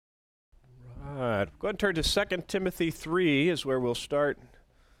right. Go ahead and turn to 2 Timothy 3 is where we'll start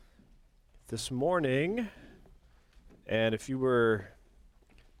this morning. And if you were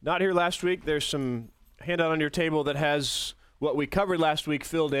not here last week, there's some handout on your table that has what we covered last week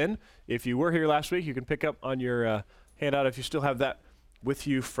filled in. If you were here last week, you can pick up on your handout if you still have that with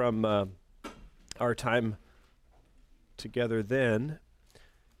you from our time together then.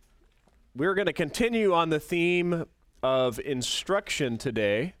 We're going to continue on the theme of instruction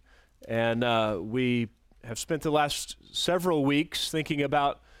today. And we have spent the last several weeks thinking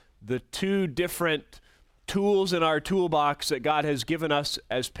about the two different tools in our toolbox that God has given us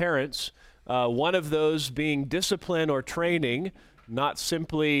as parents. One of those being discipline or training, not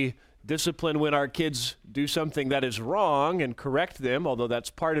simply discipline when our kids do something that is wrong and correct them, although that's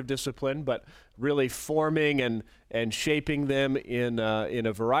part of discipline, but really forming and shaping them in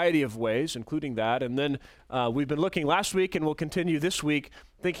a variety of ways, including that. And then we've been looking last week, and we'll continue this week,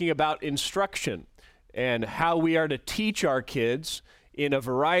 thinking about instruction and how we are to teach our kids in a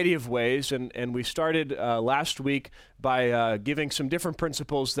variety of ways. And we started last week by giving some different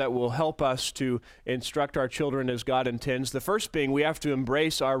principles that will help us to instruct our children as God intends. The first being we have to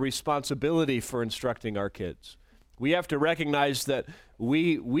embrace our responsibility for instructing our kids. We have to recognize that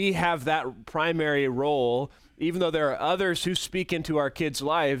we have that primary role. Even though there are others who speak into our kids'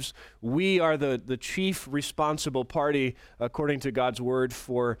 lives, we are the chief responsible party, according to God's word,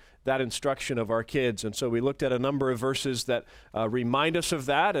 for that instruction of our kids. And so we looked at a number of verses that remind us of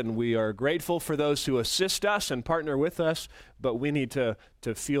that, and we are grateful for those who assist us and partner with us, but we need to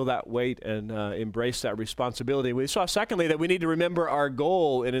feel that weight and embrace that responsibility. We saw, secondly, that we need to remember our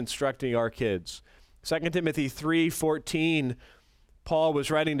goal in instructing our kids. 2 Timothy 3:14, Paul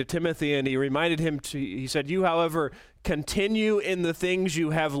was writing to Timothy, and he reminded him, he said, "You, however, continue in the things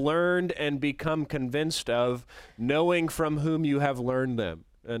you have learned and become convinced of, knowing from whom you have learned them."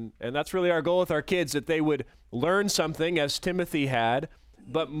 And that's really our goal with our kids, that they would learn something, as Timothy had,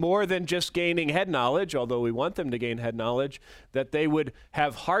 but more than just gaining head knowledge, although we want them to gain head knowledge, that they would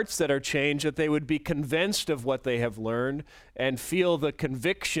have hearts that are changed, that they would be convinced of what they have learned and feel the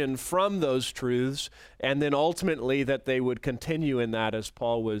conviction from those truths, and then ultimately that they would continue in that, as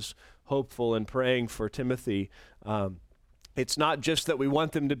Paul was hopeful and praying for Timothy. It's not just that we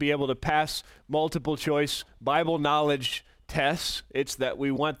want them to be able to pass multiple choice Bible knowledge tests. It's that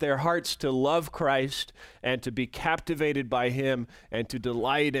we want their hearts to love Christ and to be captivated by him and to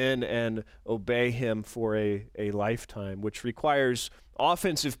delight in and obey him for a lifetime, which requires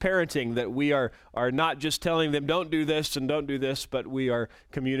offensive parenting, that we are not just telling them don't do this and don't do this, but we are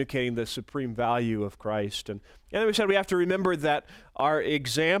communicating the supreme value of Christ. And then we said we have to remember that our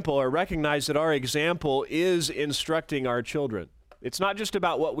example, or recognize that our example is instructing our children. It's not just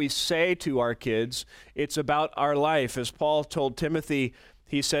about what we say to our kids, it's about our life. As Paul told Timothy,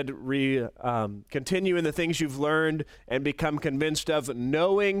 he said, continue in the things you've learned and become convinced of,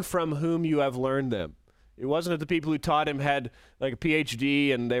 knowing from whom you have learned them. It wasn't that the people who taught him had like a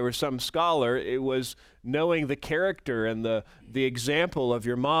PhD and they were some scholar. It was knowing the character and the example of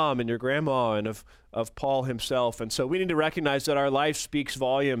your mom and your grandma and of Paul himself. And so we need to recognize that our life speaks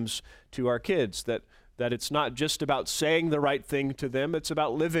volumes to our kids, that it's not just about saying the right thing to them, it's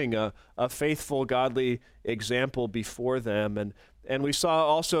about living a faithful, godly example before them. And we saw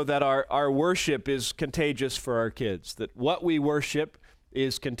also that our worship is contagious for our kids, that what we worship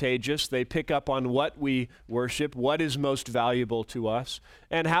is contagious. They pick up on what we worship, what is most valuable to us,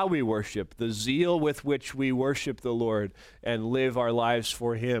 and how we worship. The zeal with which we worship the Lord and live our lives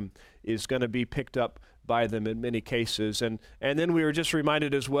for him is going to be picked up by them in many cases. And then we were just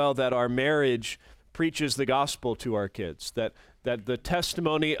reminded as well that our marriage preaches the gospel to our kids, that the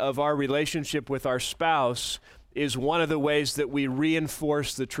testimony of our relationship with our spouse is one of the ways that we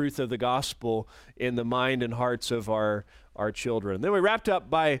reinforce the truth of the gospel in the mind and hearts of our children. Then we wrapped up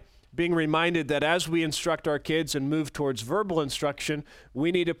by being reminded that as we instruct our kids and move towards verbal instruction,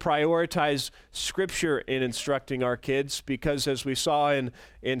 we need to prioritize Scripture in instructing our kids, because as we saw in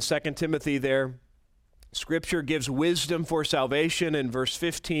 2 Timothy there, Scripture gives wisdom for salvation. In verse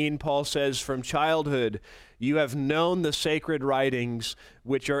 15, Paul says, "From childhood you have known the sacred writings,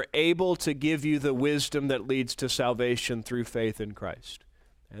 which are able to give you the wisdom that leads to salvation through faith in Christ."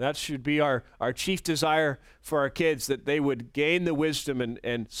 And that should be our chief desire for our kids, that they would gain the wisdom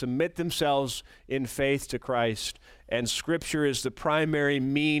and submit themselves in faith to Christ. And Scripture is the primary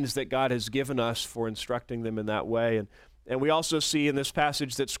means that God has given us for instructing them in that way. And we also see in this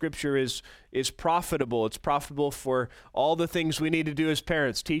passage that Scripture is profitable. It's profitable for all the things we need to do as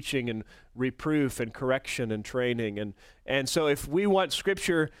parents, teaching and reproof and correction and training. And so if we want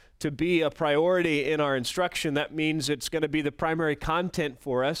Scripture to be a priority in our instruction, that means it's going to be the primary content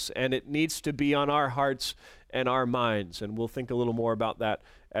for us, and it needs to be on our hearts and our minds. And we'll think a little more about that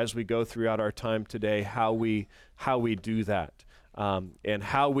as we go throughout our time today, how we do that. And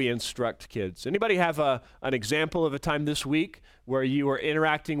how we instruct kids. Anybody have an example of a time this week where you were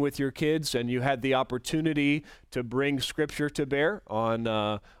interacting with your kids and you had the opportunity to bring Scripture to bear on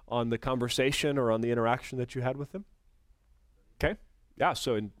the conversation or on the interaction that you had with them? Okay, yeah.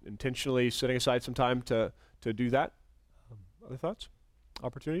 So intentionally setting aside some time to do that. Other thoughts,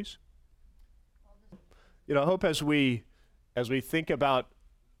 opportunities? I hope as we think about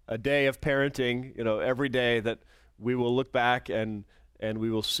a day of parenting, every day that we will look back and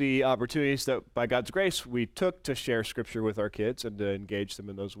we will see opportunities that by God's grace we took to share Scripture with our kids and to engage them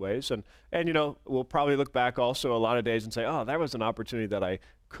in those ways. And we'll probably look back also a lot of days and say, oh, that was an opportunity that I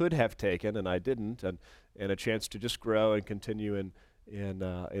could have taken and I didn't, and a chance to just grow and continue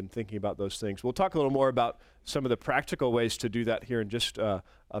in thinking about those things. We'll talk a little more about some of the practical ways to do that here in just a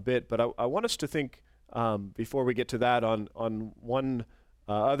bit, but I want us to think before we get to that on one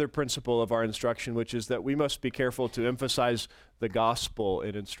other principle of our instruction, which is that we must be careful to emphasize the gospel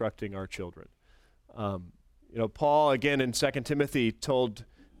in instructing our children. Paul, again, in 2 Timothy, told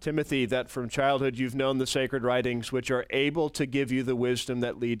Timothy that from childhood you've known the sacred writings, which are able to give you the wisdom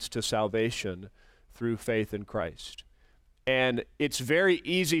that leads to salvation through faith in Christ. And it's very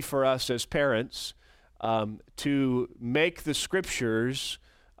easy for us as parents to make the Scriptures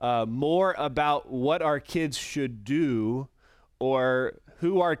more about what our kids should do or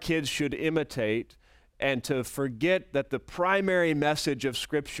who our kids should imitate, and to forget that the primary message of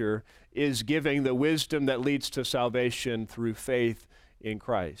Scripture is giving the wisdom that leads to salvation through faith in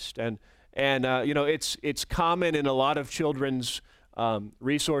Christ. And it's common in a lot of children's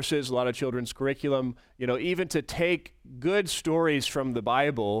resources, a lot of children's curriculum, even to take good stories from the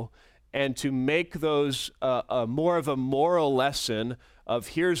Bible and to make those more of a moral lesson of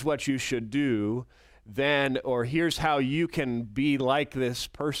here's what you should do, or here's how you can be like this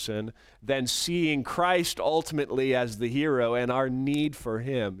person, than seeing Christ ultimately as the hero and our need for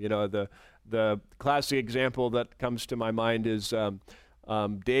him. The classic example that comes to my mind is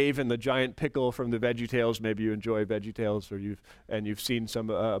Dave and the giant pickle from the VeggieTales. Maybe you enjoy VeggieTales, or you've seen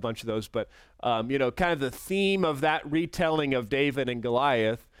a bunch of those. But kind of the theme of that retelling of David and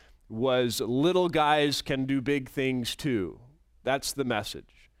Goliath was little guys can do big things too. That's the message.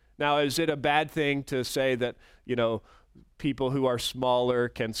 Now, is it a bad thing to say that, people who are smaller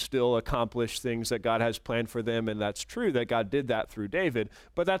can still accomplish things that God has planned for them? And that's true that God did that through David,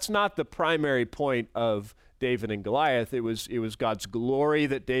 but that's not the primary point of David and Goliath. It was God's glory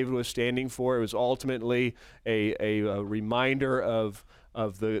that David was standing for. It was ultimately a reminder of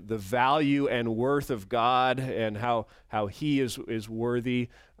the value and worth of God and how he is worthy.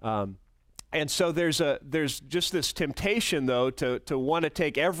 And so there's just this temptation, though, to want to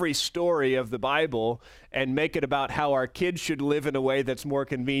take every story of the Bible and make it about how our kids should live in a way that's more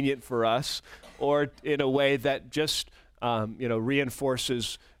convenient for us, or in a way that just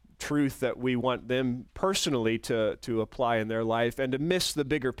reinforces truth that we want them personally to apply in their life, and to miss the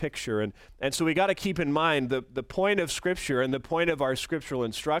bigger picture. And so we got to keep in mind the point of Scripture and the point of our scriptural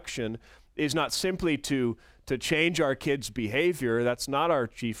instruction is not simply to change our kids' behavior. That's not our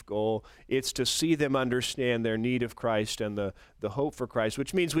chief goal. It's to see them understand their need of Christ and the hope for Christ,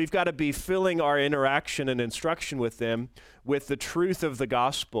 which means we've got to be filling our interaction and instruction with them with the truth of the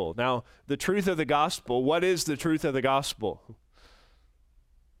gospel. Now, the truth of the gospel, what is the truth of the gospel?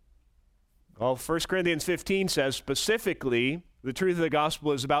 Well, 1 Corinthians 15 says specifically the truth of the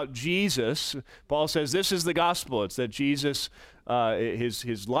gospel is about Jesus. Paul says this is the gospel. It's that Jesus,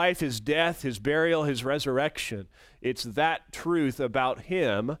 his life, his death, his burial, his resurrection. It's that truth about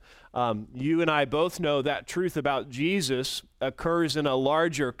him. You and I both know that truth about Jesus occurs in a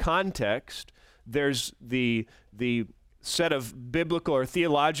larger context. There's the set of biblical or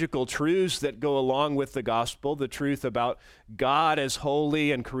theological truths that go along with the gospel, the truth about God as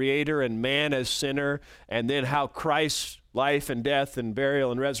holy and creator and man as sinner, and then how Christ's life and death and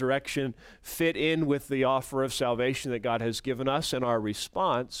burial and resurrection fit in with the offer of salvation that God has given us and our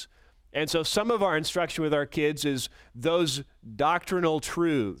response. And so some of our instruction with our kids is those doctrinal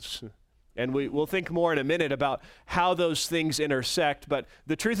truths. And we'll think more in a minute about how those things intersect. But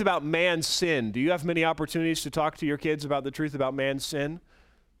the truth about man's sin, do you have many opportunities to talk to your kids about the truth about man's sin?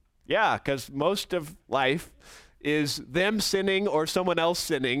 Yeah, because most of life is them sinning or someone else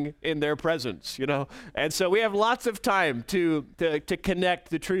sinning in their presence, you know? And so we have lots of time to connect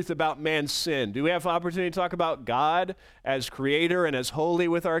the truth about man's sin. Do we have opportunity to talk about God as creator and as holy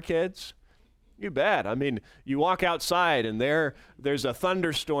with our kids? You bet. I mean, you walk outside and there's a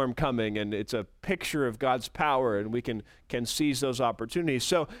thunderstorm coming, and it's a picture of God's power, and we can seize those opportunities.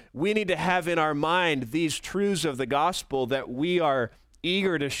 So we need to have in our mind these truths of the gospel that we are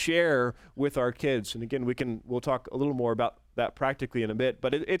eager to share with our kids. And again, we'll talk a little more about that practically in a bit.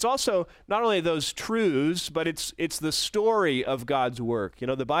 But it's also not only those truths, but it's the story of God's work. You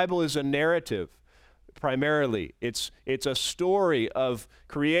know, the Bible is a narrative. Primarily, it's a story of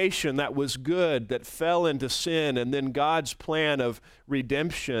creation that was good, that fell into sin, and then God's plan of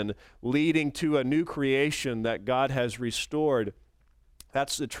redemption leading to a new creation that God has restored.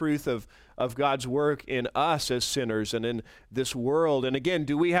 That's the truth of God's work in us as sinners and in this world. And again,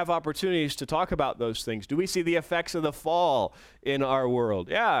 do we have opportunities to talk about those things? Do we see the effects of the fall in our world?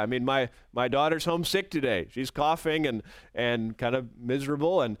 Yeah, I mean, my daughter's homesick today. She's coughing and kind of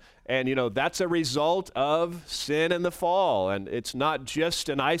miserable. And you know, that's a result of sin and the fall. And it's not just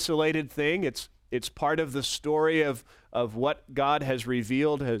an isolated thing. It's part of the story of what God has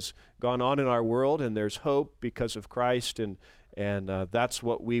revealed has gone on in our world. And there's hope because of Christ. And that's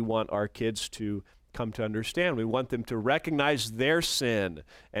what we want our kids to come to understand. We want them to recognize their sin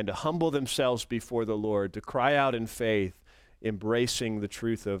and to humble themselves before the Lord, to cry out in faith, embracing the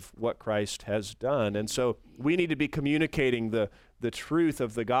truth of what Christ has done. And so we need to be communicating the truth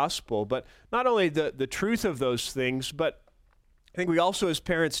of the gospel, but not only the truth of those things, but I think we also as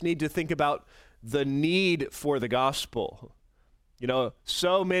parents need to think about the need for the gospel. You know,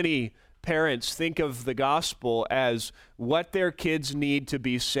 so many parents think of the gospel as what their kids need to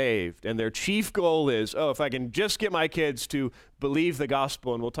be saved. And their chief goal is, if I can just get my kids to believe the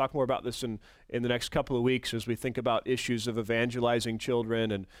gospel. And we'll talk more about this in the next couple of weeks as we think about issues of evangelizing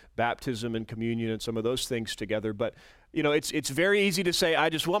children and baptism and communion and some of those things together. But you know, it's very easy to say, I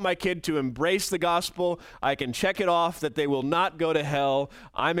just want my kid to embrace the gospel. I can check it off that they will not go to hell.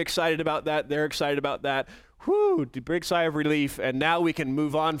 I'm excited about that. They're excited about that. Whew, big sigh of relief, and now we can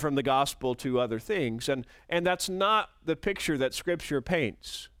move on from the gospel to other things. And that's not the picture that Scripture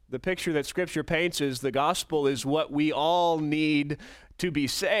paints. The picture that Scripture paints is the gospel is what we all need to be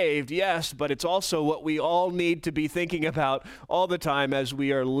saved, yes, but it's also what we all need to be thinking about all the time as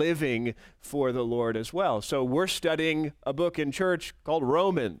we are living for the Lord as well. So we're studying a book in church called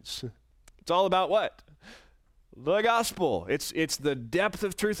Romans. It's all about what? The gospel. It's the depth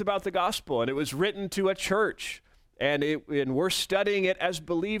of truth about the gospel, and it was written to a church, and we're studying it as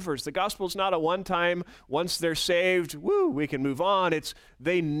believers. The gospel is not a one-time, once they're saved, we can move on.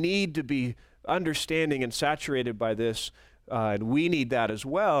 They need to be understanding and saturated by this, and we need that as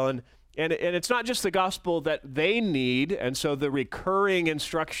well. And it's not just the gospel that they need, and so the recurring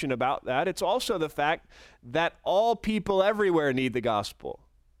instruction about that. It's also the fact that all people everywhere need the gospel.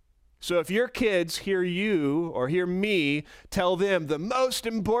 So if your kids hear you or hear me tell them the most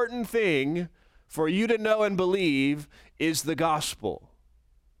important thing for you to know and believe is the gospel,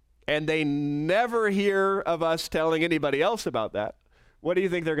 and they never hear of us telling anybody else about that, what do you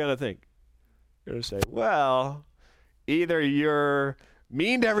think they're going to think? They're going to say, well, either you're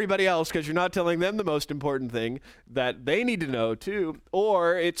mean to everybody else because you're not telling them the most important thing that they need to know too,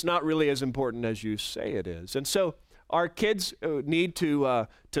 or it's not really as important as you say it is. And so our kids need to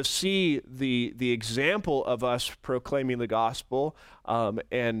see the example of us proclaiming the gospel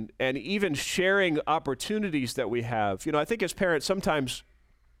and even sharing opportunities that we have. You know, I think as parents, sometimes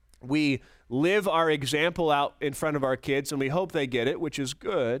we live our example out in front of our kids and we hope they get it, which is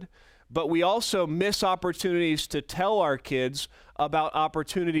good, but we also miss opportunities to tell our kids about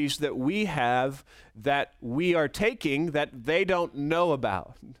opportunities that we have that we are taking that they don't know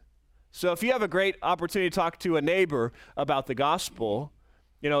about. So if you have a great opportunity to talk to a neighbor about the gospel,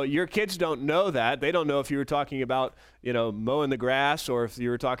 you know, your kids don't know that. They don't know if you were talking about, you know, mowing the grass, or if you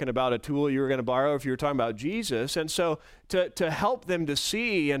were talking about a tool you were going to borrow, if you were talking about Jesus. And so to help them to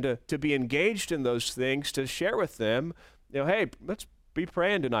see and to be engaged in those things, to share with them, you know, hey, let's be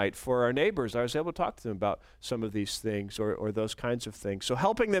praying tonight for our neighbors. I was able to talk to them about some of these things or those kinds of things. So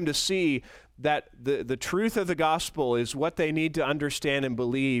helping them to see that the truth of the gospel is what they need to understand and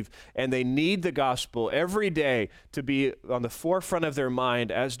believe, and they need the gospel every day to be on the forefront of their mind,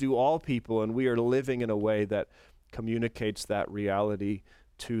 as do all people, and we are living in a way that communicates that reality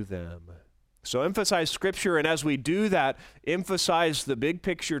to them. So emphasize Scripture, and as we do that, emphasize the big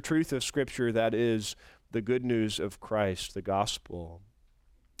picture truth of Scripture, that is the good news of Christ, the gospel.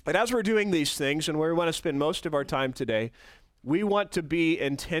 And as we're doing these things, and where we want to spend most of our time today, we want to be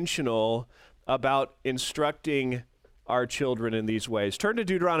intentional about instructing our children in these ways. Turn to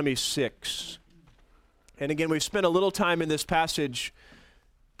Deuteronomy 6. And again, we've spent a little time in this passage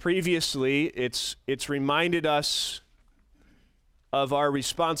previously. It's reminded us of our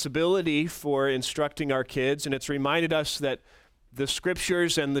responsibility for instructing our kids, and it's reminded us that the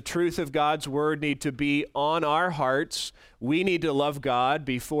scriptures and the truth of God's word need to be on our hearts. We need to love God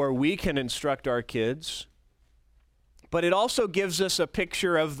before we can instruct our kids. But it also gives us a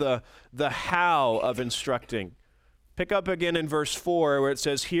picture of the how of instructing. Pick up again in verse 4 where it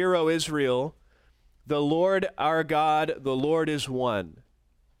says, "Hear, O Israel, the Lord our God, the Lord is one.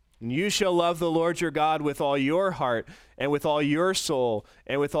 And you shall love the Lord your God with all your heart and with all your soul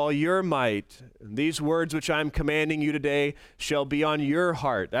and with all your might. And these words which I'm commanding you today shall be on your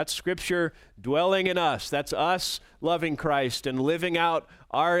heart." That's Scripture dwelling in us. That's us loving Christ and living out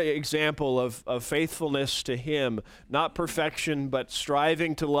our example of faithfulness to Him. Not perfection, but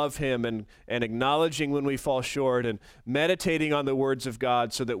striving to love Him and acknowledging when we fall short and meditating on the words of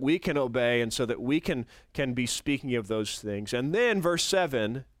God so that we can obey and so that we can be speaking of those things. And then verse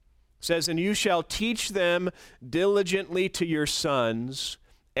 7 says, "And you shall teach them diligently to your sons,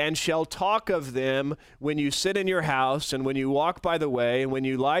 and shall talk of them when you sit in your house, and when you walk by the way, and when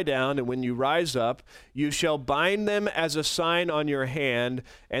you lie down, and when you rise up. You shall bind them as a sign on your hand,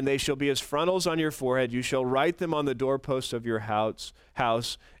 and they shall be as frontals on your forehead. You shall write them on the doorposts of your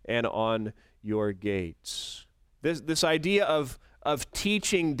house and on your gates." This idea of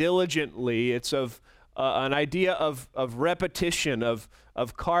teaching diligently, it's of an idea of repetition, of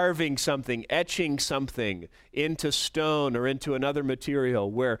carving something, etching something into stone or into another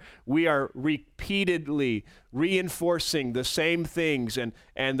material, where we are repeatedly reinforcing the same things,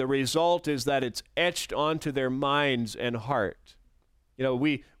 and the result is that it's etched onto their minds and heart. You know,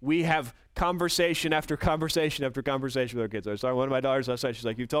 we have conversation after conversation after conversation with our kids. I was talking to one of my daughters last night. She's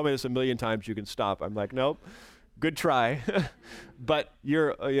like, "You've told me this a million times, you can stop." I'm like, "Nope, good try." But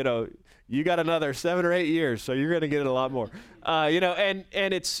you got another 7 or 8 years, so you're going to get it a lot more. And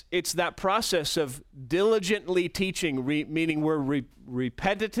it's that process of diligently teaching, meaning we're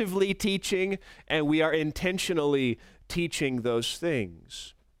repetitively teaching, and we are intentionally teaching those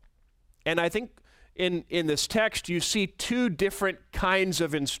things. And I think in this text, you see two different kinds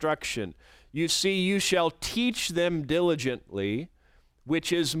of instruction. You see, you shall teach them diligently,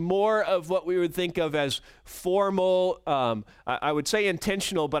 which is more of what we would think of as formal, I would say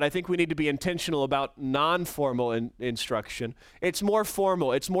intentional, but I think we need to be intentional about non-formal instruction. It's more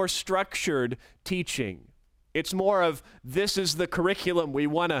formal, it's more structured teaching. It's more of, this is the curriculum we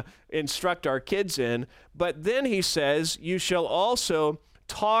want to instruct our kids in. But then he says, you shall also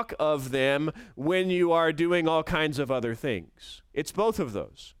talk of them when you are doing all kinds of other things. It's both of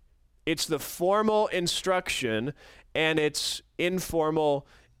those. It's the formal instruction and it's informal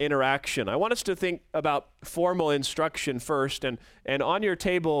interaction. I want us to think about formal instruction first, and on your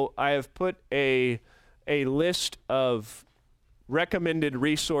table I have put a list of recommended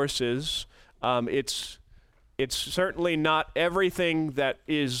resources. It's certainly not everything that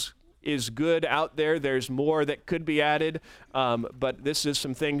is good out there. There's more that could be added, but this is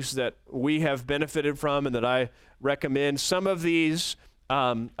some things that we have benefited from and that I recommend. Some of these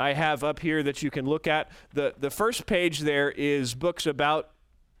I have up here that you can look at. The first page there is books about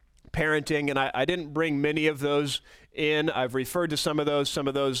parenting, and I didn't bring many of those in. I've referred to some of those. Some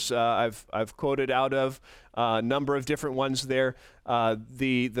of those I've quoted out of a number of different ones there.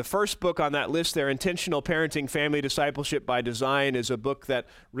 The first book on that list there, Intentional Parenting, Family Discipleship by Design, is a book that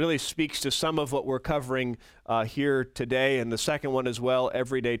really speaks to some of what we're covering here today. And the second one as well,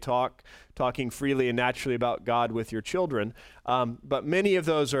 Everyday Talk, talking freely and naturally about God with your children. But many of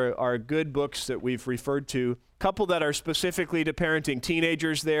those are good books that we've referred to. Couple that are specifically to parenting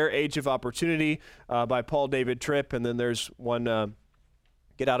teenagers there, Age of Opportunity by Paul David Tripp, and then there's one,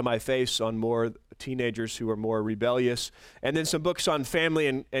 Get Out of My Face, on more teenagers who are more rebellious, and then some books on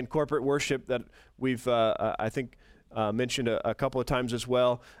family and corporate worship that we've, I think, mentioned a couple of times as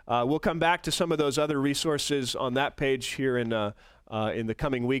well. We'll come back to some of those other resources on that page here in the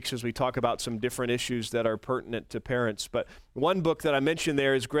coming weeks as we talk about some different issues that are pertinent to parents. But one book that I mentioned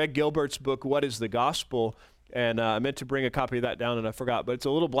there is Greg Gilbert's book, What is the Gospel? And I meant to bring a copy of that down and I forgot. But it's a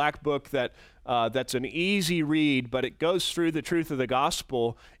little black book that's an easy read, but it goes through the truth of the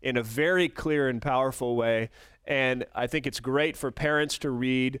gospel in a very clear and powerful way. And I think it's great for parents to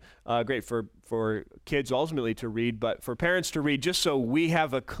read, great for kids ultimately to read, but for parents to read just so we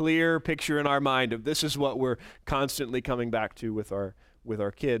have a clear picture in our mind of this is what we're constantly coming back to with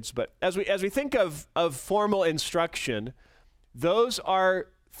our kids. But as we think of formal instruction, those are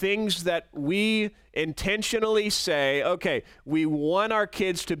things that we intentionally say, okay, we want our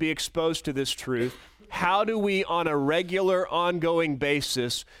kids to be exposed to this truth. How do we, on a regular, ongoing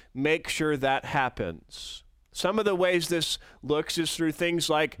basis, make sure that happens? Some of the ways this looks is through things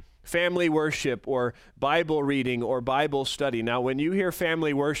like family worship or Bible reading or Bible study. Now, when you hear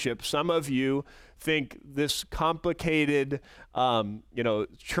family worship, some of you think this complicated,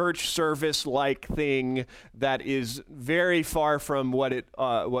 church service-like thing that is very far from what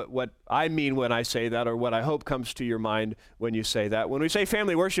I mean when I say that, or what I hope comes to your mind when you say that. When we say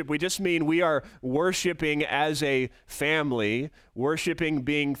family worship, we just mean we are worshiping as a family, worshiping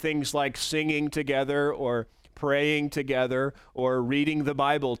being things like singing together or praying together or reading the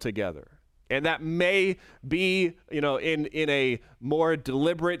Bible together. And that may be, in a more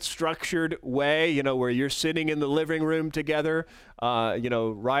deliberate, structured way, where you're sitting in the living room together.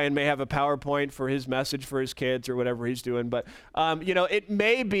 Ryan may have a PowerPoint for his message for his kids or whatever he's doing. But, it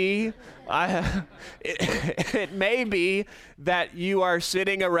may be, it may be that you are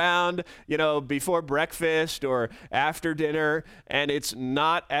sitting around, before breakfast or after dinner, and it's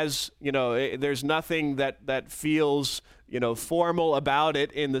not as, there's nothing that feels formal about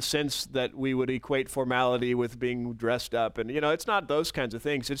it in the sense that we would equate formality with being dressed up. And, it's not those kinds of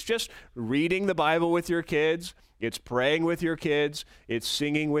things. It's just reading the Bible with your kids. It's praying with your kids. It's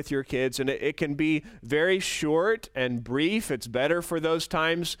singing with your kids. And it can be very short and brief. It's better for those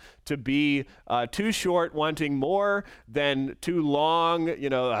times to be too short, wanting more, than too long,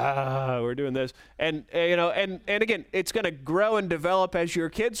 we're doing this. And again, it's going to grow and develop as your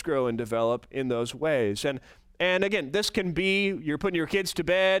kids grow and develop in those ways. And again, this can be, you're putting your kids to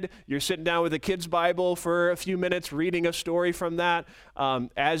bed, you're sitting down with a kid's Bible for a few minutes, reading a story from that.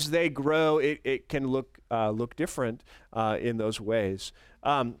 As they grow, it can look different in those ways.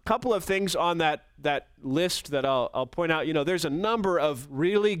 Couple of things on that list that I'll point out. There's a number of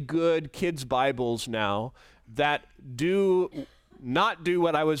really good kids' Bibles now that do not do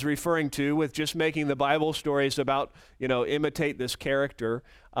what I was referring to with just making the Bible stories about, imitate this character.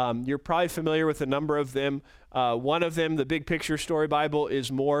 You're probably familiar with a number of them. One of them, the Big Picture Story Bible,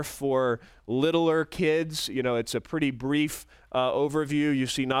 is more for littler kids. It's a pretty brief overview. You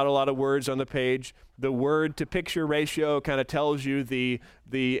see not a lot of words on the page. The word to picture ratio kind of tells you the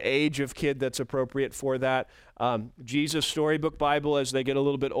age of kid that's appropriate for that. Jesus Storybook Bible, as they get a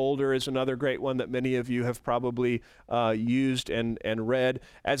little bit older, is another great one that many of you have probably used and read.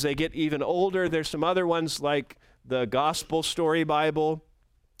 As they get even older, there's some other ones like the Gospel Story Bible,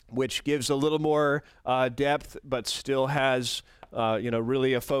 which gives a little more depth, but still has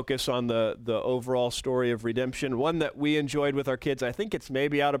really a focus on the overall story of redemption. One that we enjoyed with our kids, I think it's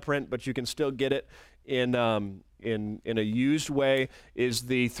maybe out of print, but you can still get it in a used way, is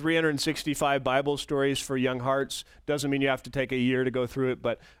the 365 Bible Stories for Young Hearts. Doesn't mean you have to take a year to go through it,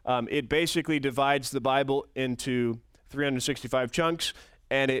 but it basically divides the Bible into 365 chunks.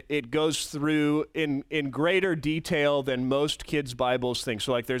 And it goes through in greater detail than most kids' Bibles think.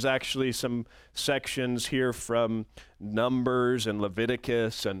 So there's actually some sections here from Numbers and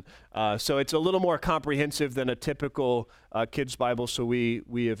Leviticus. And so it's a little more comprehensive than a typical kids' Bible. So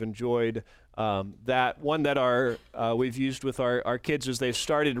we have enjoyed that. One that we've used with our kids as they've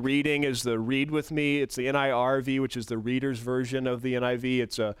started reading is the Read With Me. It's the NIRV, which is the reader's version of the NIV.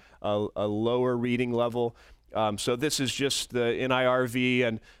 It's a lower reading level. So this is just the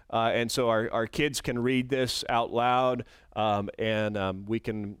NIRV, and so our kids can read this out loud, and we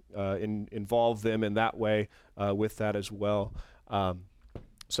can involve them in that way with that as well.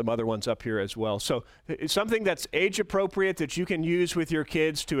 Some other ones up here as well. So it's something that's age appropriate that you can use with your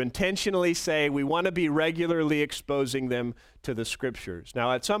kids to intentionally say, we want to be regularly exposing them to the scriptures.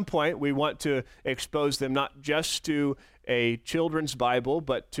 Now, at some point, we want to expose them not just to a children's Bible,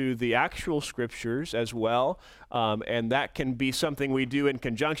 but to the actual scriptures as well. And that can be something we do in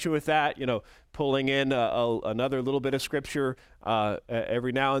conjunction with that, pulling in another little bit of scripture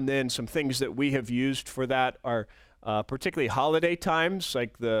every now and then. Some things that we have used for that are particularly holiday times,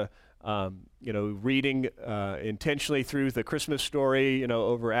 like the reading intentionally through the Christmas story,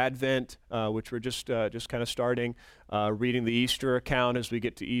 over Advent, which we're just kind of starting, reading the Easter account as we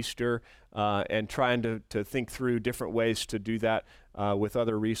get to Easter, and trying to think through different ways to do that with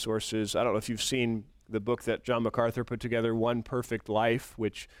other resources. I don't know if you've seen the book that John MacArthur put together, One Perfect Life,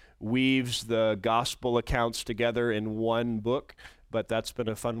 which weaves the gospel accounts together in one book, but that's been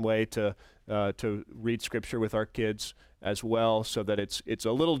a fun way to read scripture with our kids as well, so that it's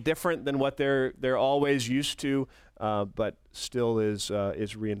a little different than what they're always used to, but still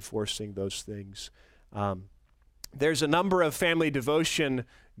is reinforcing those things. There's a number of family devotion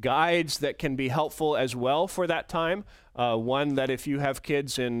guides that can be helpful as well for that time. One that if you have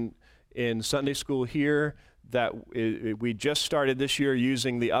kids in Sunday school here, we just started this year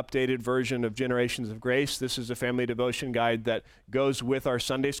using the updated version of Generations of Grace. This is a family devotion guide that goes with our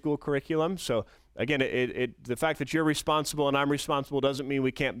Sunday school curriculum. So again, the fact that you're responsible and I'm responsible doesn't mean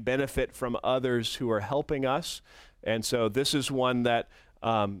we can't benefit from others who are helping us. And so this is one that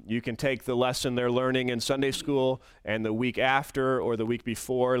you can take the lesson they're learning in Sunday school, and the week after or the week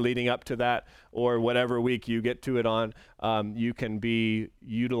before leading up to that, or whatever week you get to it on, you can be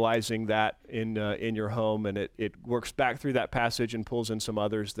utilizing that in your home, and it works back through that passage and pulls in some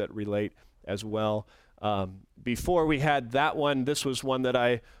others that relate as well. Before we had that one, this was one that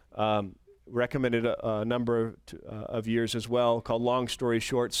I recommended a number of years as well, called Long Story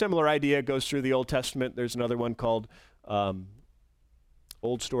Short. Similar idea, goes through the Old Testament. There's another one called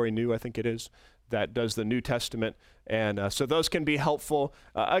Old Story New, I think it is, that does the New Testament. And so those can be helpful.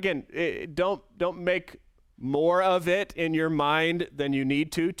 Again, don't make more of it in your mind than you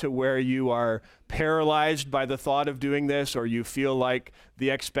need to where you are paralyzed by the thought of doing this, or you feel like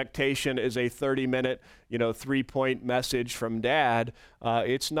the expectation is a 30-minute, 3-point message from dad.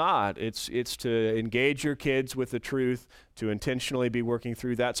 It's not. It's to engage your kids with the truth, to intentionally be working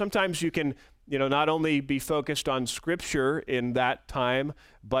through that. Sometimes you can not only be focused on Scripture in that time,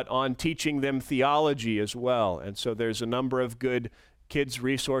 but on teaching them theology as well. And so there's a number of good kids'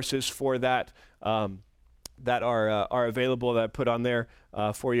 resources for that that are available that I put on there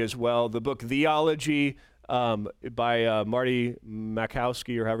for you as well. The book Theology by Marty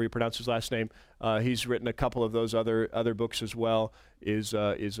Makowski, or however you pronounce his last name, he's written a couple of those other books as well, is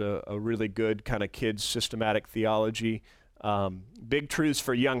a really good kind of kids' systematic theology. Big Truths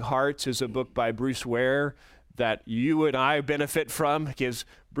for Young Hearts is a book by Bruce Ware that you and I benefit from, because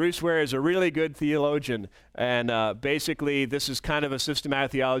Bruce Ware is a really good theologian. And basically, this is kind of a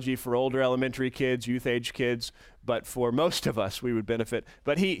systematic theology for older elementary kids, youth-age kids, but for most of us, we would benefit.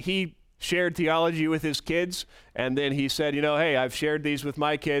 But he shared theology with his kids, and then he said, hey, I've shared these with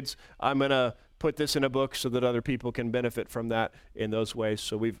my kids. I'm going to put this in a book so that other people can benefit from that in those ways.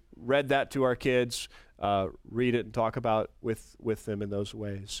 So we've read that to our kids, read it and talk about with them in those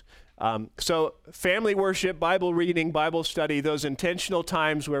ways. So family worship, Bible reading, Bible study, those intentional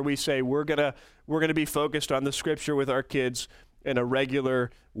times where we say we're gonna be focused on the Scripture with our kids in a regular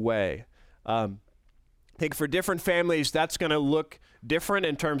way. I think for different families, that's going to look different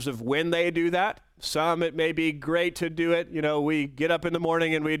in terms of when they do that. Some, it may be great to do it. We get up in the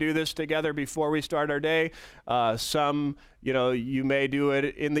morning and we do this together before we start our day. Some, you may do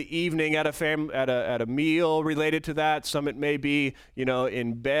it in the evening at a meal related to that. Some, it may be,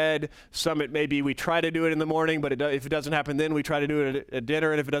 in bed. Some, it may be we try to do it in the morning, but if it doesn't happen then, we try to do it at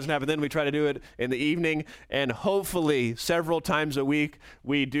dinner. And if it doesn't happen then, we try to do it in the evening. And hopefully several times a week,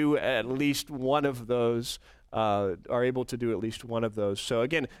 we do at least one of those. Are able to do at least one of those. So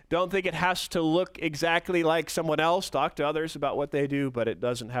again, don't think it has to look exactly like someone else. Talk to others about what they do, but it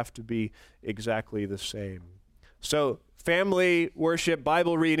doesn't have to be exactly the same. So family worship,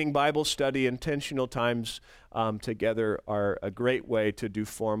 Bible reading, Bible study, intentional times together are a great way to do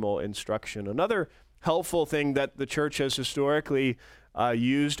formal instruction. Another helpful thing that the church has historically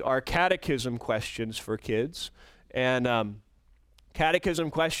used are catechism questions for kids. And catechism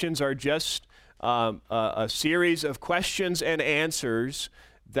questions are just a series of questions and answers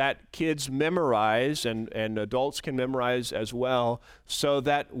that kids memorize and adults can memorize as well, so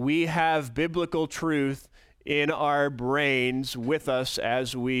that we have biblical truth in our brains with us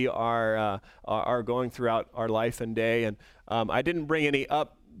as we are going throughout our life and day. And I didn't bring any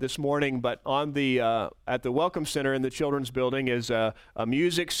up this morning, but on the at the Welcome Center in the Children's Building is a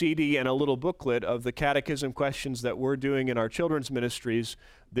music CD and a little booklet of the catechism questions that we're doing in our children's ministries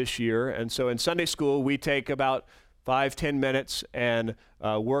this year. And so in Sunday school, we take about 5-10 minutes and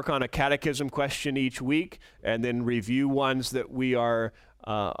work on a catechism question each week, and then review ones that we are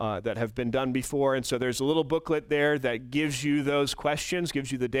that have been done before. And so there's a little booklet there that gives you those questions,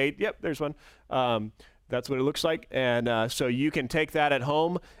 gives you the date. Yep, there's one. That's what it looks like. And so you can take that at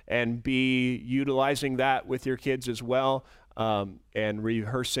home and be utilizing that with your kids as well, and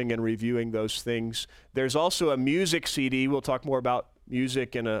rehearsing and reviewing those things. There's also a music CD. We'll talk more about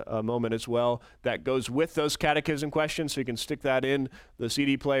music in a moment as well, that goes with those catechism questions. So you can stick that in the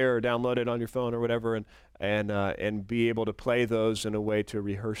CD player or download it on your phone or whatever, and be able to play those in a way to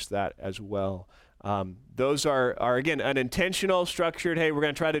rehearse that as well. Those are again, an intentional, structured, hey, we're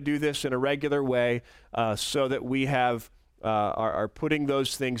going to try to do this in a regular way, so that we have are putting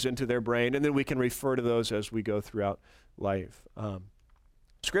those things into their brain, and then we can refer to those as we go throughout life.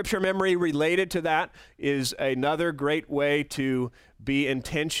 Scripture memory related to that is another great way to be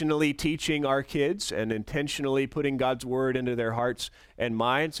intentionally teaching our kids and intentionally putting God's word into their hearts and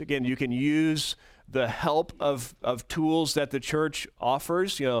minds. Again, you can use the help of tools that the church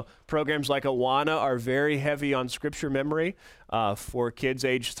offers. Programs like Awana are very heavy on scripture memory for kids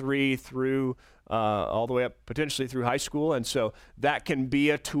age 3 through all the way up potentially through high school. And so that can be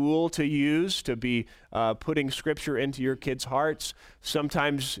a tool to use to be putting scripture into your kids' hearts.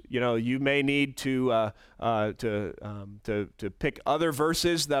 Sometimes, you may need to pick other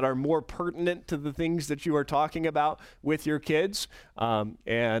verses that are more pertinent to the things that you are talking about with your kids.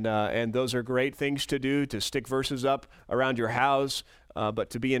 And those are great things to do, to stick verses up around your house, but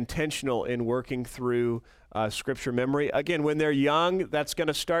to be intentional in working through scripture memory. Again, when they're young, that's going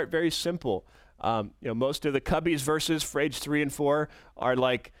to start very simple. Most of the Cubbies verses for age 3 and 4 are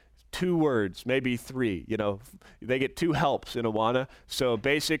like 2 words, maybe 3. They get 2 helps in Awana. So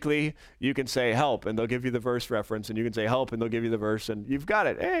basically, you can say help, and they'll give you the verse reference, and you can say help, and they'll give you the verse, and you've got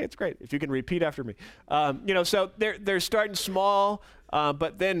it. Hey, it's great if you can repeat after me. So they're starting small,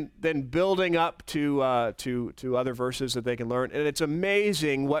 but then building up to other verses that they can learn, and it's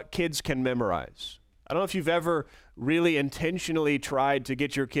amazing what kids can memorize. I don't know if you've ever really intentionally tried to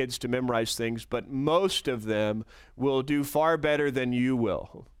get your kids to memorize things, but most of them will do far better than you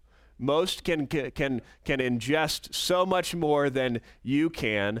will. Most can ingest so much more than you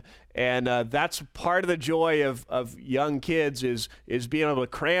can, and that's part of the joy of young kids is being able to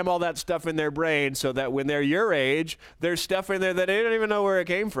cram all that stuff in their brain so that when they're your age, there's stuff in there that they don't even know where it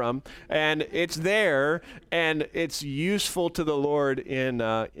came from, and it's there, and it's useful to the Lord in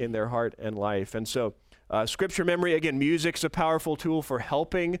their heart and life. And so scripture memory, again, music's a powerful tool for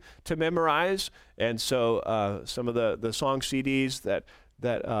helping to memorize, and so some of the song CDs that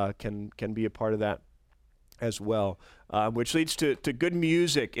can be a part of that as well, which leads to good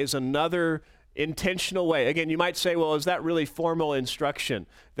music is another intentional way. Again, you might say, well, is that really formal instruction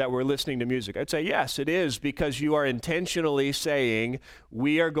that we're listening to music? I'd say, yes, it is, because you are intentionally saying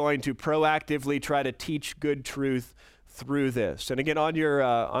we are going to proactively try to teach good truth through this. And again, on your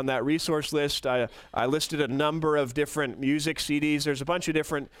on that resource list, I listed a number of different music CDs. There's a bunch of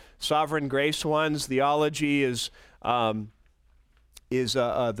different Sovereign Grace ones. Theology is I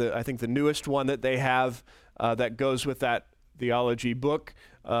think the newest one that they have that goes with that theology book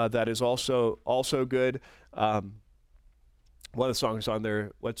that is also good. One of the songs on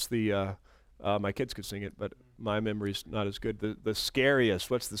there, what's the my kids could sing it, but my memory's not as good. The scariest,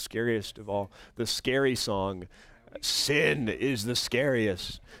 what's the scariest of all? The scary song. Sin is the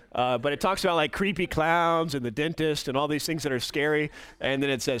scariest. But it talks about like creepy clowns and the dentist and all these things that are scary. And then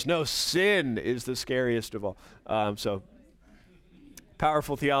it says, no, sin is the scariest of all. So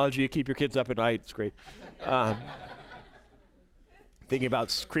powerful theology. Keep your kids up at night. It's great. Thinking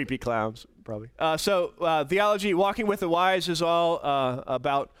about creepy clowns, probably. Theology, Walking with the Wise is all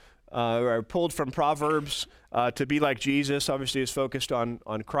about, or pulled from Proverbs. To be like Jesus, obviously, is focused on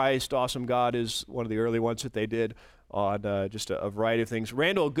Christ. Awesome God is one of the early ones that they did on just a variety of things.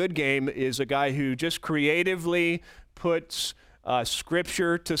 Randall Goodgame is a guy who just creatively puts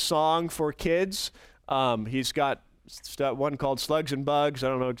scripture to song for kids. He's got one called Slugs and Bugs. I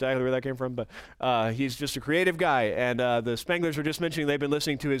don't know exactly where that came from, but he's just a creative guy. And the Spanglers were just mentioning they've been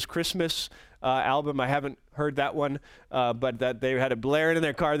listening to his Christmas album. I haven't heard that one, but that they had it blaring in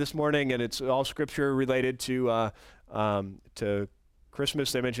their car this morning, and it's all scripture related to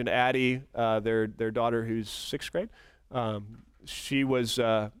Christmas. They mentioned Addie, their daughter who's 6th grade. She was,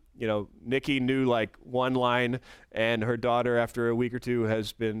 Nikki knew like one line, and her daughter, after a week or two,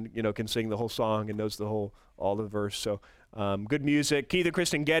 has been, can sing the whole song and knows all the verse. So good music. Keith and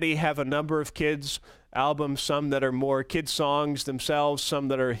Kristen Getty have a number of kids albums, some that are more kids songs themselves, some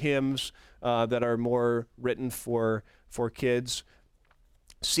that are hymns that are more written for kids.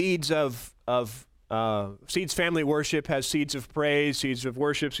 Seeds Family Worship has Seeds of Praise, Seeds of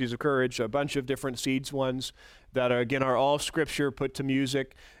Worship, Seeds of Courage, a bunch of different Seeds ones that are all scripture put to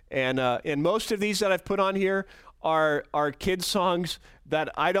music. And most of these that I've put on here are kids songs that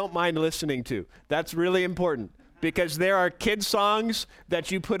I don't mind listening to. That's really important, because there are kids songs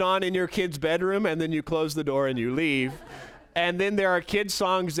that you put on in your kid's bedroom and then you close the door and you leave. And then there are kids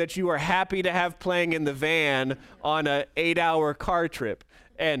songs that you are happy to have playing in the van on an 8-hour car trip.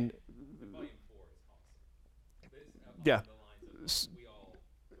 And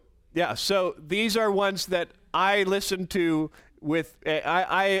yeah, so these are ones that I listen to with,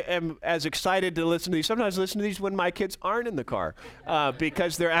 I am as excited to listen to these. Sometimes I listen to these when my kids aren't in the car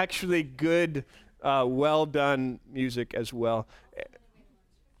because they're actually good, well done music as well.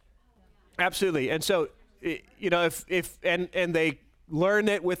 Absolutely. And so, if they learn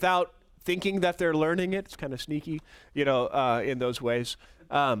it without thinking that they're learning it. It's kind of sneaky, in those ways.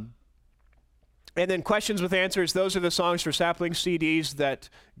 And then questions with answers, those are the Songs for Saplings CDs that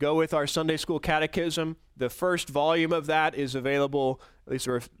go with our Sunday School Catechism. The first volume of that is available, at least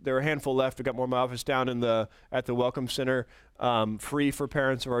there are a handful left. We've got more in my office down at the Welcome Center, free for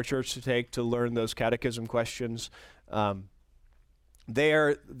parents of our church to take to learn those catechism questions. The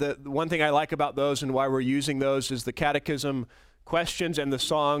one thing I like about those and why we're using those is the catechism questions and the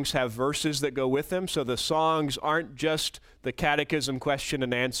songs have verses that go with them. So the songs aren't just the catechism question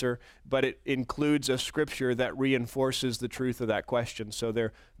and answer, but it includes a scripture that reinforces the truth of that question. So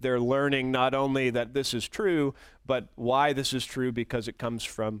they're learning not only that this is true, but why this is true because it comes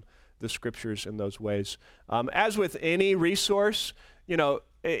from the scriptures in those ways. As with any resource,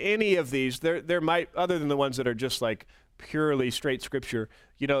 any of these, there might, other than the ones that are just like purely straight scripture,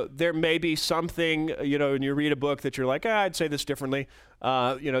 there may be something, and you read a book that you're like, I'd say this differently,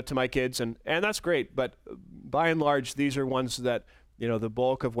 to my kids, and that's great. But by and large, these are ones that, the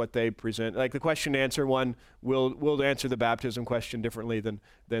bulk of what they present, like the question and answer one, will answer the baptism question differently than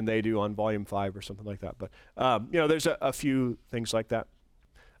they do on volume 5 or something like that. But, there's a few things like that.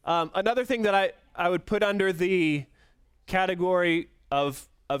 Another thing that I would put under the category of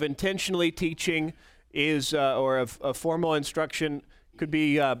intentionally teaching is, or of formal instruction, could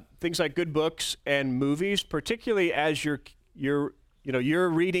be things like good books and movies, particularly as you're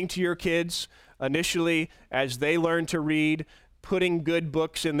reading to your kids initially as they learn to read, putting good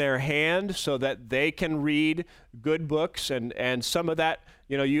books in their hand so that they can read good books, and some of that,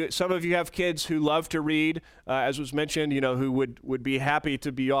 some of you have kids who love to read, as was mentioned, who would be happy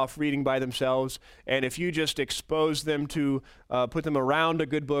to be off reading by themselves, and if you just expose them to put them around a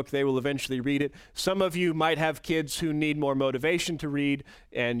good book, they will eventually read it. Some of you might have kids who need more motivation to read,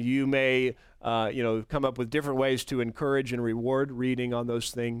 and you may come up with different ways to encourage and reward reading on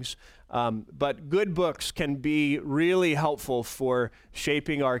those things. But good books can be really helpful for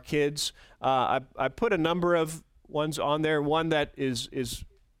shaping our kids. I put a number of ones on there. One that is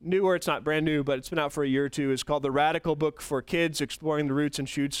newer, it's not brand new, but it's been out for a year or two, is called The Radical Book for Kids, Exploring the Roots and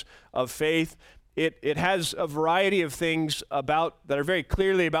Shoots of Faith. It has a variety of things that are very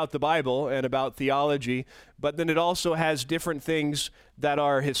clearly about the Bible and about theology, but then it also has different things that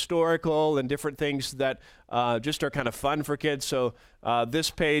are historical and different things that just are kind of fun for kids. So this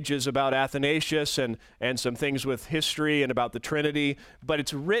page is about Athanasius and some things with history and about the Trinity, but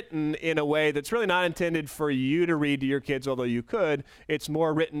it's written in a way that's really not intended for you to read to your kids, although you could. It's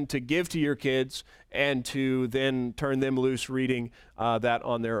more written to give to your kids and to then turn them loose reading that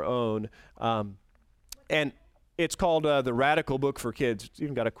on their own. And it's called The Radical Book for Kids. It's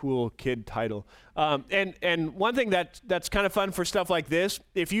even got a cool kid title. And one thing that's kind of fun for stuff like this,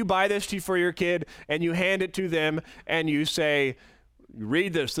 if you buy this for your kid and you hand it to them and you say,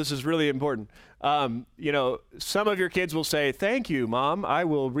 read this is really important. Some of your kids will say, thank you, Mom, I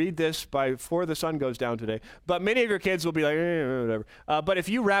will read this before the sun goes down today. But many of your kids will be like, whatever. But if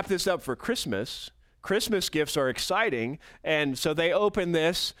you wrap this up for Christmas gifts are exciting, and so they open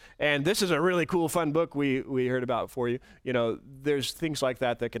this, and this is a really cool, fun book we heard about for you. There's things like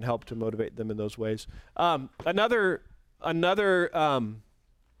that can help to motivate them in those ways. Another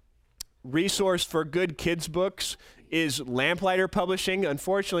resource for good kids books is Lamplighter Publishing.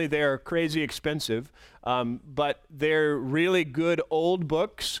 Unfortunately, they are crazy expensive, but they're really good old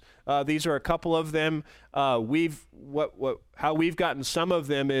books. These are a couple of them. How we've gotten some of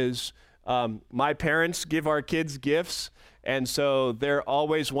them is, my parents give our kids gifts, and so they're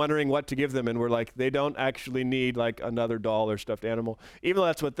always wondering what to give them, and we're like, they don't actually need like another doll or stuffed animal, even though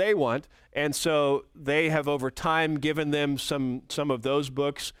that's what they want. And so they have over time given them some of those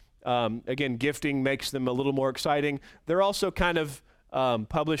books. Again, gifting makes them a little more exciting. They're also kind of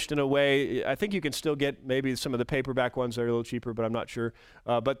published in a way, I think you can still get maybe some of the paperback ones that are a little cheaper, but I'm not sure.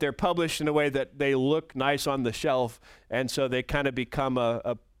 But they're published in a way that they look nice on the shelf, and so they kind of become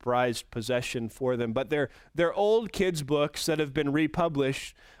a prized possession for them. But they're old kids books that have been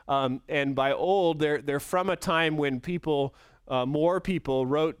republished, and by old, they're from a time when more people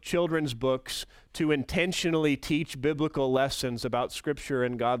wrote children's books to intentionally teach biblical lessons about Scripture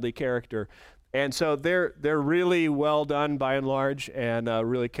and godly character. And so they're really well done by and large, and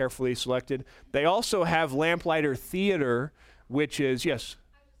really carefully selected. They also have Lamplighter Theater, which is, yes?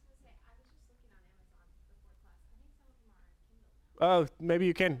 Oh, maybe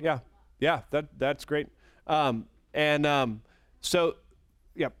you can. Yeah, that's great. So,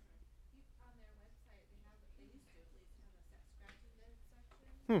 yeah.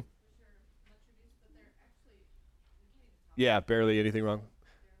 Yeah, barely anything wrong.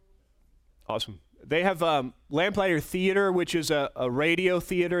 Awesome. They have Lamplighter Theater, which is a radio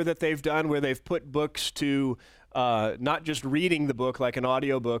theater that they've done where they've put books to not just reading the book like an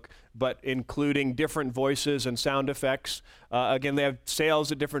audiobook, but including different voices and sound effects. Again, they have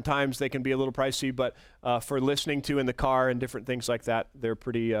sales at different times. They can be a little pricey, but for listening to in the car and different things like that, they're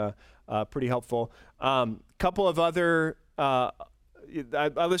pretty helpful. Couple of other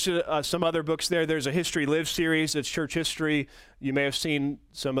I listed some other books there. There's a History Live series. It's church history. You may have seen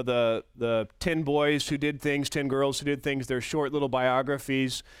some of the 10 boys who did things, 10 girls who did things. They're short little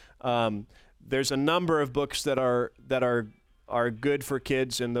biographies. There's a number of books that are good for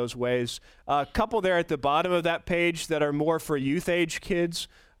kids in those ways. A couple there at the bottom of that page that are more for youth age kids.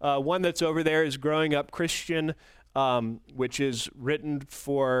 One that's over there is Growing Up Christian, which is written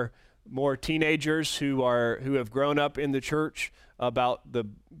for more teenagers who have grown up in the church, about the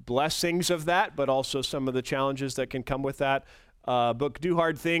blessings of that, but also some of the challenges that can come with that. Book Do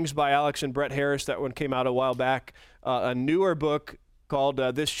Hard Things by Alex and Brett Harris. That one came out a while back. A newer book called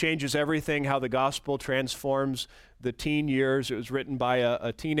This Changes Everything, How the Gospel Transforms the Teen Years. It was written by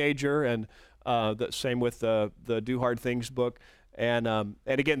a teenager, and the same with the Do Hard Things book. And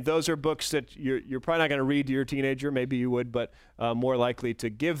again, those are books that you're probably not going to read to your teenager. Maybe you would, but more likely to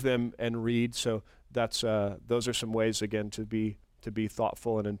give them and read. So those are some ways, again, to be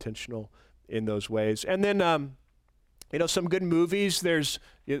thoughtful and intentional in those ways. And then some good movies. There's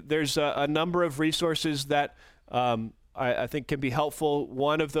a number of resources that I think can be helpful.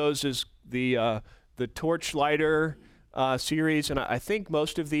 One of those is the Torchlighter series, and I think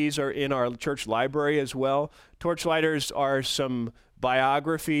most of these are in our church library as well. Torchlighters are some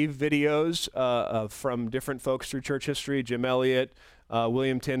biography videos from different folks through church history: Jim Elliot,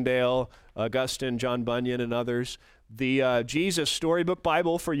 William Tyndale, Augustine, John Bunyan, and others. The Jesus Storybook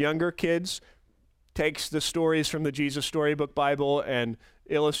Bible for younger kids takes the stories from the Jesus Storybook Bible and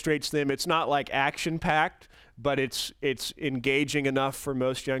illustrates them. It's not like action-packed, but it's engaging enough for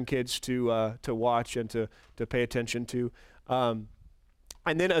most young kids to watch and to pay attention to. And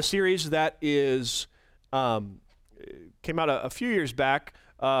then a series that is came out a few years back.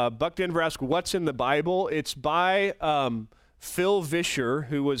 Buck Denver asked, "What's in the Bible?" It's by Phil Vischer,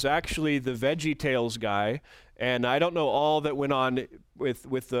 who was actually the VeggieTales guy. And I don't know all that went on with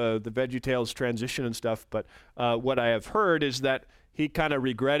the VeggieTales transition and stuff, but what I have heard is that he kind of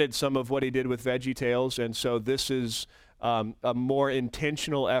regretted some of what he did with VeggieTales, and so this is a more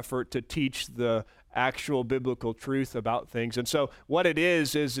intentional effort to teach the actual biblical truth about things. And so what it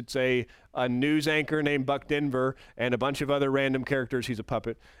is it's a news anchor named Buck Denver and a bunch of other random characters. He's a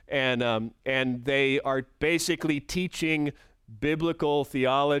puppet, and they are basically teaching biblical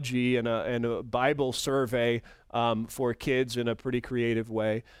theology and a Bible survey for kids in a pretty creative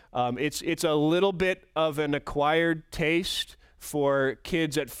way. It's a little bit of an acquired taste for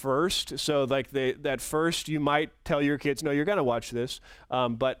kids at first. So like at first you might tell your kids, no, you're going to watch this.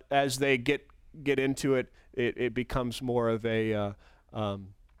 But as they get into it, it becomes more of a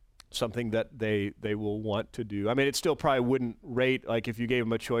something that they will want to do. I mean, it still probably wouldn't rate, like if you gave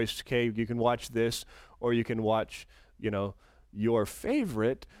them a choice, okay, you can watch this or you can watch, your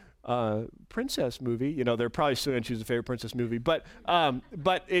favorite princess movie. They're probably still going to choose a favorite princess movie, but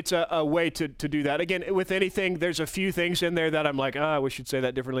it's a way to do that. Again, with anything, there's a few things in there that I'm like, I wish you'd say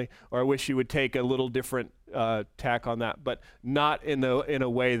that differently, or I wish you would take a little different tack on that, but not in a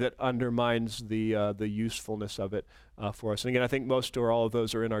way that undermines the usefulness of it for us. And again, I think most or all of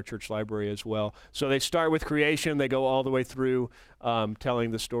those are in our church library as well. So they start with creation, they go all the way through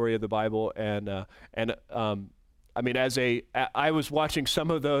telling the story of the Bible, and I mean, I was watching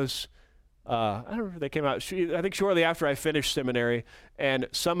some of those, I don't know if they came out, I think shortly after I finished seminary, and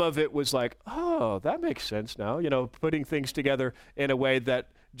some of it was like, oh, that makes sense now, putting things together in a way that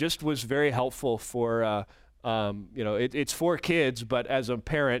just was very helpful for, it's for kids, but as a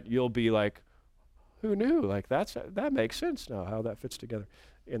parent, you'll be like, who knew? Like, that makes sense now, how that fits together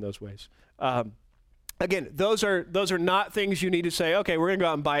in those ways. Again, those are not things you need to say, okay, we're going to go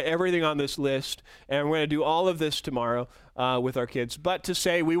out and buy everything on this list, and we're going to do all of this tomorrow with our kids, but to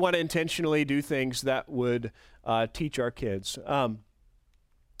say we want to intentionally do things that would teach our kids. So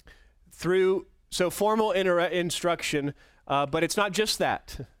formal instruction, but it's not just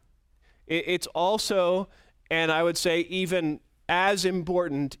that. It's also, and I would say even as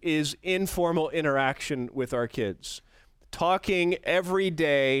important, is informal interaction with our kids. Talking every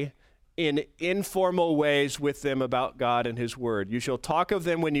day in informal ways with them about God and His Word. You shall talk of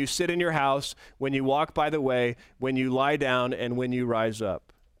them when you sit in your house, when you walk by the way, when you lie down, and when you rise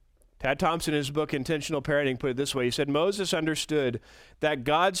up. Tad Thompson, in his book Intentional Parenting, put it this way. He said, Moses understood that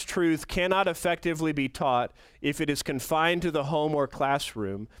God's truth cannot effectively be taught if it is confined to the home or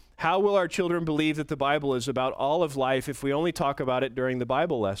classroom. How will our children believe that the Bible is about all of life if we only talk about it during the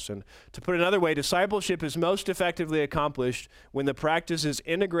Bible lesson? To put it another way, discipleship is most effectively accomplished when the practice is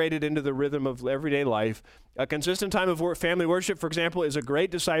integrated into the rhythm of everyday life. A consistent time of family worship, for example, is a great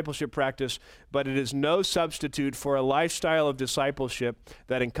discipleship practice, but it is no substitute for a lifestyle of discipleship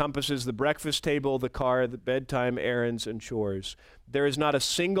that encompasses the breakfast table, the car, the bedtime, errands, and chores. There is not a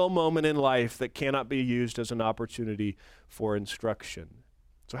single moment in life that cannot be used as an opportunity for instruction.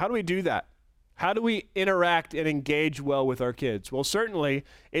 So how do we do that? How do we interact and engage well with our kids? Well, certainly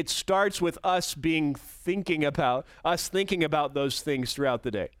it starts with us thinking about those things throughout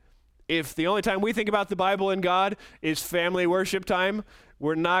the day. If the only time we think about the Bible and God is family worship time,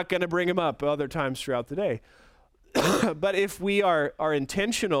 we're not going to bring them up other times throughout the day. But if we are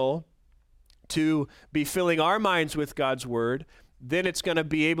intentional to be filling our minds with God's word, then it's going to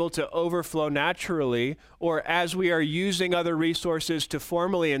be able to overflow naturally, or as we are using other resources to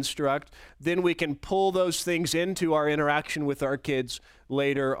formally instruct, then we can pull those things into our interaction with our kids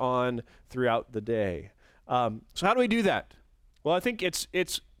later on throughout the day. So how do we do that? Well, I think it's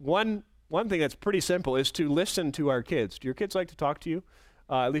one thing that's pretty simple is to listen to our kids. Do your kids like to talk to you?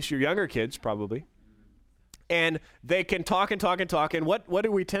 At least your younger kids, probably. And they can talk and talk and talk. And what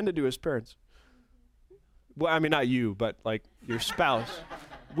do we tend to do as parents? Well, I mean, not you, but like your spouse.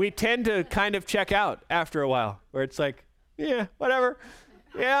 We tend to kind of check out after a while, where it's like, yeah, whatever.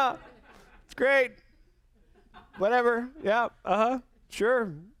 Yeah, it's great. Whatever. Yeah,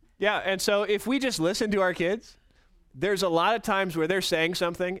 sure. Yeah, and so if we just listen to our kids, there's a lot of times where they're saying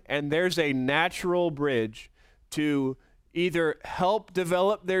something and there's a natural bridge to either help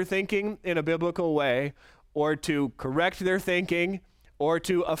develop their thinking in a biblical way, or to correct their thinking, or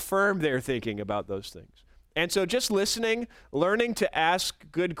to affirm their thinking about those things. And so just listening, learning to ask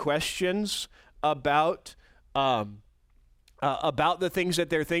good questions about the things that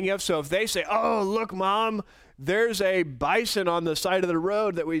they're thinking of. So if they say, oh, look, Mom, there's a bison on the side of the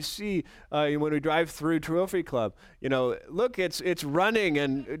road that we see when we drive through Trophy Club. Look, it's running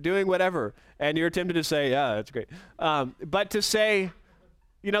and doing whatever. And you're tempted to say, yeah, that's great. But to say,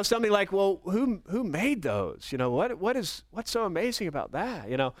 something like, well, who made those? What's so amazing about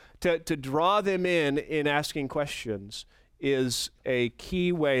that? To draw them in asking questions is a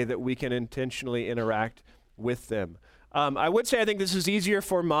key way that we can intentionally interact with them. I would say I think this is easier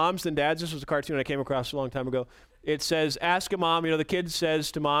for moms than dads. This was a cartoon I came across a long time ago. It says, ask a mom, the kid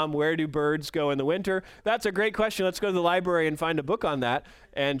says to mom, where do birds go in the winter? That's a great question. Let's go to the library and find a book on that.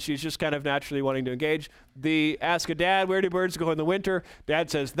 And she's just kind of naturally wanting to engage. Ask a dad, where do birds go in the winter? Dad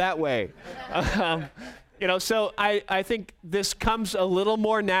says, that way. So I think this comes a little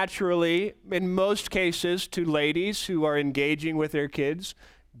more naturally in most cases to ladies who are engaging with their kids.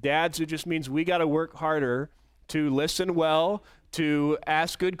 Dads, it just means we got to work harder to listen well, to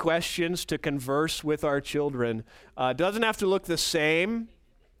ask good questions, to converse with our children. Doesn't have to look the same,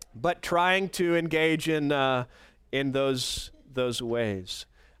 but trying to engage in those ways.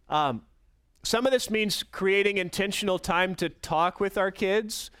 Some of this means creating intentional time to talk with our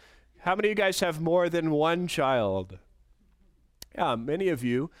kids. How many of you guys have more than one child? Yeah, many of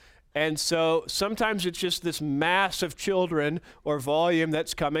you. And so sometimes it's just this mass of children or volume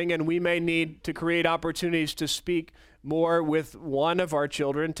that's coming, and we may need to create opportunities to speak more with one of our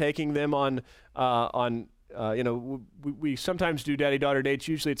children, taking them on we sometimes do daddy-daughter dates.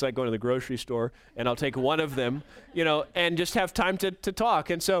 Usually it's like going to the grocery store, and I'll take one of them, and just have time to talk.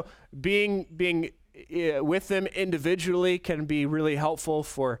 And so being with them individually can be really helpful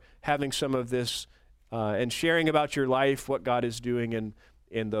for having some of this and sharing about your life, what God is doing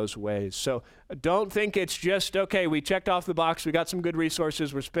in those ways. So don't think it's just, okay, we checked off the box, we got some good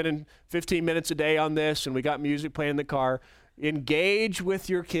resources, we're spending 15 minutes a day on this, and we got music playing in the car. Engage with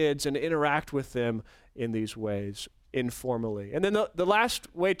your kids and interact with them in these ways informally. And then the last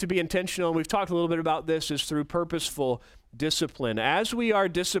way to be intentional, and we've talked a little bit about this, is through purposeful discipline. As we are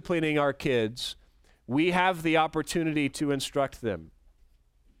disciplining our kids, we have the opportunity to instruct them.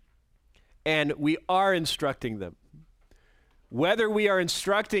 And we are instructing them. Whether we are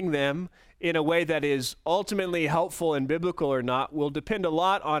instructing them in a way that is ultimately helpful and biblical or not will depend a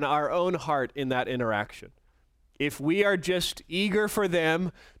lot on our own heart in that interaction. If we are just eager for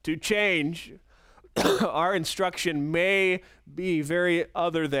them to change, our instruction may be very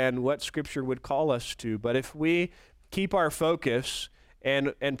other than what Scripture would call us to. But if we keep our focus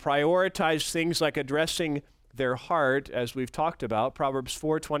and prioritize things like addressing their heart, as we've talked about, Proverbs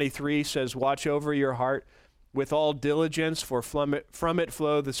 4:23 says, watch over your heart with all diligence, for from it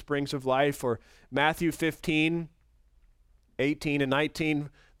flow the springs of life. Or Matthew 15:18 and 19,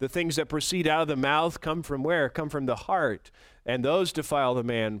 the things that proceed out of the mouth come from where? Come from the heart. And those defile the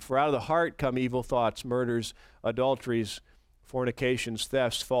man. For out of the heart come evil thoughts, murders, adulteries, fornications,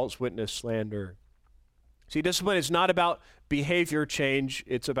 thefts, false witness, slander. See, discipline is not about behavior change.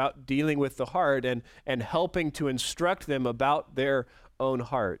 It's about dealing with the heart and helping to instruct them about their own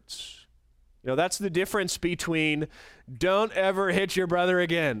hearts. That's the difference between don't ever hit your brother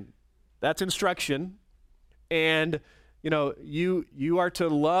again. That's instruction. And you are to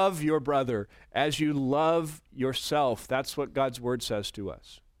love your brother as you love yourself. That's what God's word says to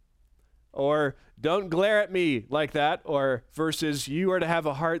us. Or don't glare at me like that, or versus you are to have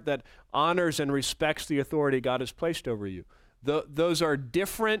a heart that honors and respects the authority God has placed over you. Those are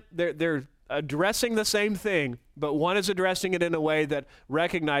different. They're addressing the same thing, but one is addressing it in a way that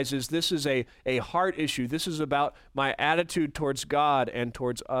recognizes this is a heart issue. This is about my attitude towards God and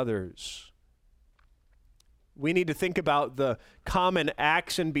towards others. We need to think about the common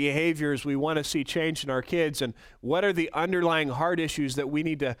acts and behaviors we want to see changed in our kids, and what are the underlying heart issues that we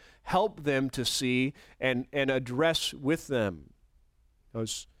need to help them to see and address with them. I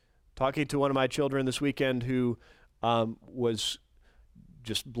was talking to one of my children this weekend who was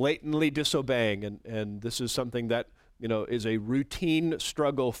just blatantly disobeying, and this is something that is a routine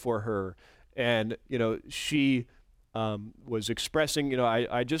struggle for her, and she was expressing,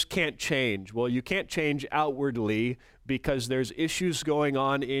 I just can't change. Well, you can't change outwardly because there's issues going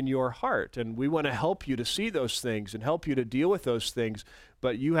on in your heart, and we want to help you to see those things and help you to deal with those things,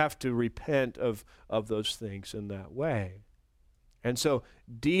 but you have to repent of those things in that way. And so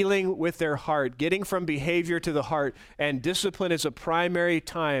dealing with their heart, getting from behavior to the heart, and discipline is a primary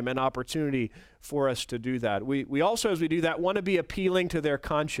time and opportunity for us to do that. We also, as we do that, want to be appealing to their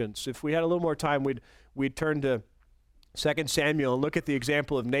conscience. If we had a little more time, we'd turn to 2 Samuel and look at the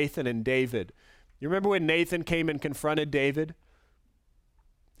example of Nathan and David. You remember when Nathan came and confronted David?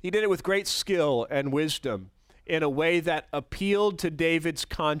 He did it with great skill and wisdom in a way that appealed to David's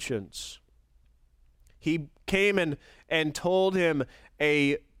conscience. He came and told him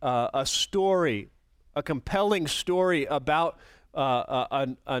a story, a compelling story about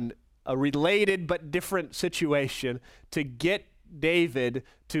a related but different situation to get David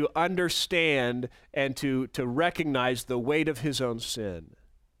to understand and to recognize the weight of his own sin.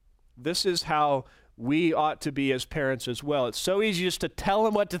 This is how we ought to be as parents as well. It's so easy just to tell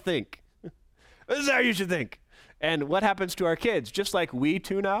them what to think. This is how you should think. And what happens to our kids? Just like we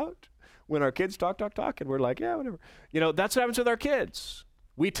tune out when our kids talk, and we're like, yeah, whatever. That's what happens with our kids.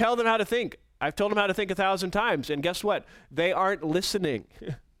 We tell them how to think. I've told them how to think 1,000 times, and guess what? They aren't listening.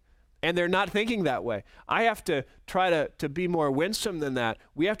 And they're not thinking that way. I have to try to be more winsome than that.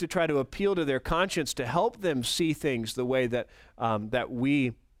 We have to try to appeal to their conscience to help them see things the way that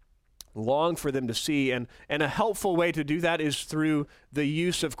we long for them to see. And a helpful way to do that is through the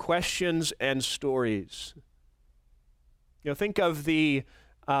use of questions and stories. Think of the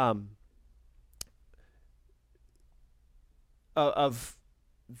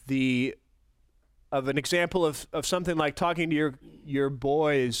of an example of something like talking to your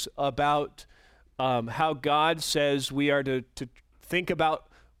boys about how God says we are to think about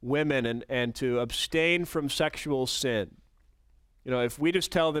women and to abstain from sexual sin. If we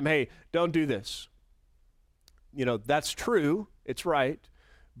just tell them, hey, don't do this, that's true, it's right.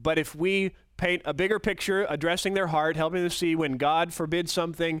 But if we paint a bigger picture, addressing their heart, helping them see when God forbids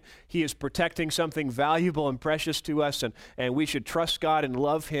something, he is protecting something valuable and precious to us, and we should trust God and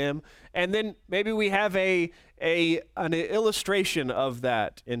love him. And then maybe we have an illustration of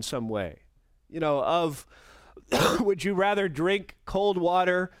that in some way. Would you rather drink cold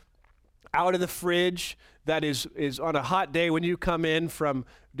water out of the fridge that is on a hot day when you come in from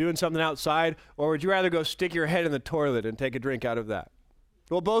doing something outside, or would you rather go stick your head in the toilet and take a drink out of that?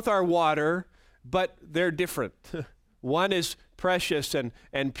 Well, both are water, but they're different. One is precious and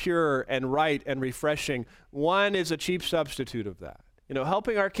pure and right and refreshing. One is a cheap substitute of that.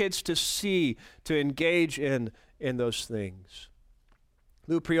 Helping our kids to see, to engage in those things.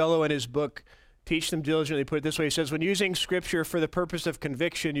 Lou Priolo in his book, Teach Them Diligently, put it this way. He says, when using Scripture for the purpose of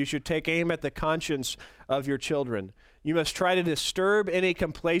conviction, you should take aim at the conscience of your children. You must try to disturb any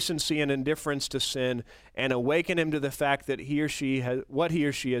complacency and indifference to sin and awaken him to the fact that what he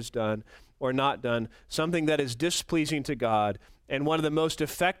or she has done or not done, something that is displeasing to God. And one of the most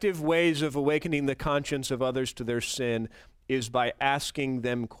effective ways of awakening the conscience of others to their sin is by asking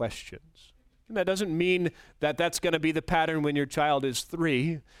them questions. And that doesn't mean that that's going to be the pattern when your child is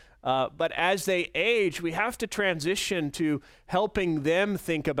 3. But as they age, we have to transition to helping them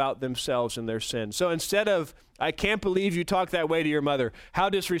think about themselves and their sin. So instead of, I can't believe you talk that way to your mother, how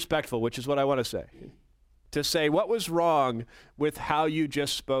disrespectful, which is what I want to say. to say, what was wrong with how you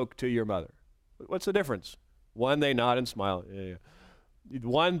just spoke to your mother? What's the difference? One, they nod and smile. Yeah.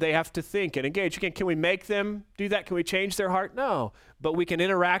 One, they have to think and engage. Again, can we make them do that? Can we change their heart? No. But we can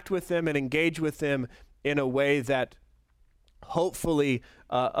interact with them and engage with them in a way that hopefully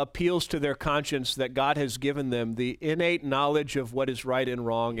appeals to their conscience, that God has given them the innate knowledge of what is right and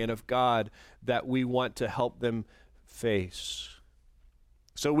wrong and of God that we want to help them face.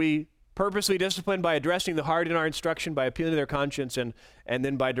 So we purposely discipline by addressing the heart in our instruction, by appealing to their conscience, and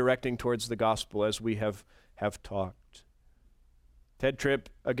then by directing towards the gospel as we have taught. Ted Tripp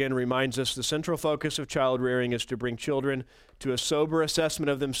again reminds us the central focus of child rearing is to bring children to a sober assessment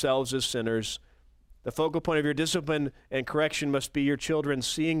of themselves as sinners. The focal point of your discipline and correction must be your children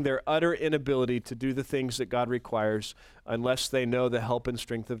seeing their utter inability to do the things that God requires unless they know the help and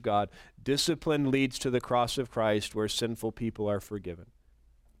strength of God. Discipline leads to the cross of Christ where sinful people are forgiven.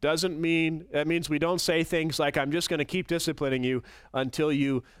 That means we don't say things like, I'm just going to keep disciplining you until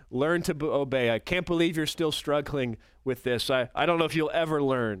you learn to obey. I can't believe you're still struggling with this. I don't know if you'll ever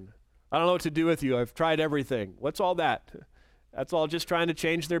learn. I don't know what to do with you. I've tried everything. What's all that? That's all just trying to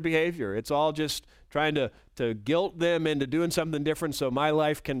change their behavior. It's all just trying to guilt them into doing something different so my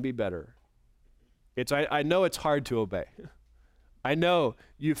life can be better. I know it's hard to obey. I know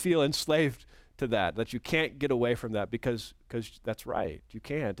you feel enslaved to that you can't get away from that because that's right. You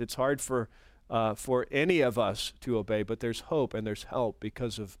can't. It's hard for any of us to obey, but there's hope and there's help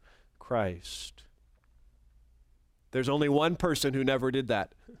because of Christ. There's only one person who never did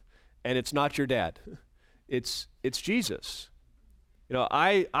that, and it's not your dad. It's Jesus. You know,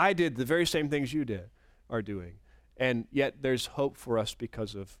 I did the very same things you are doing, and yet there's hope for us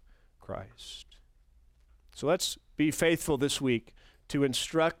because of Christ. So let's be faithful this week to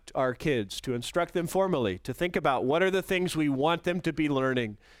instruct our kids, to instruct them formally, to think about what are the things we want them to be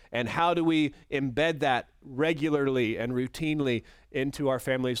learning, and how do we embed that regularly and routinely into our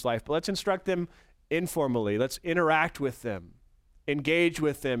family's life. But let's instruct them informally. Let's interact with them, engage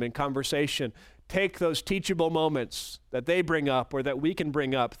with them in conversation. Take those teachable moments that they bring up or that we can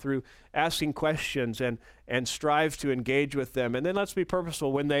bring up through asking questions and strive to engage with them. And then let's be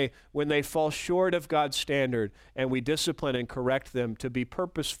purposeful when they fall short of God's standard and we discipline and correct them, to be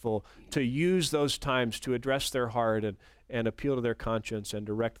purposeful, to use those times to address their heart and appeal to their conscience and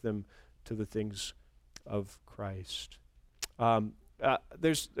direct them to the things of Christ.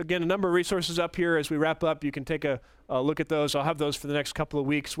 There's, again, a number of resources up here as we wrap up. You can take a look at those. I'll have those for the next couple of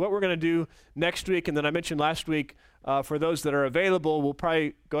weeks. What we're going to do next week, and then I mentioned last week, for those that are available, we'll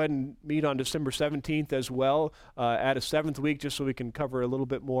probably go ahead and meet on December 17th as well, add a seventh week just so we can cover a little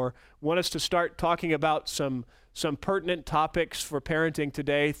bit more. Want us to start talking about some pertinent topics for parenting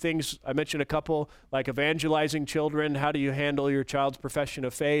today. Things, I mentioned a couple, like evangelizing children. How do you handle your child's profession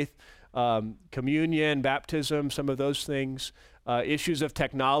of faith? Communion, baptism, some of those things. Issues of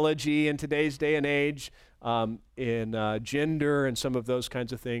technology in today's day and age, in gender and some of those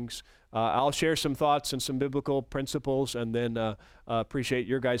kinds of things. I'll share some thoughts and some biblical principles, and then appreciate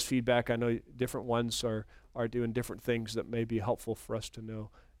your guys' feedback. I know different ones are doing different things that may be helpful for us to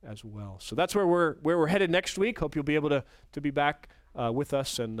know as well. So that's where we're headed next week. Hope you'll be able to be back with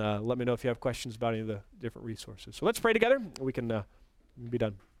us, and let me know if you have questions about any of the different resources. So let's pray together. We can be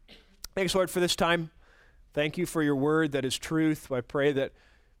done. Thanks, Lord, for this time. Thank you for your word that is truth. I pray that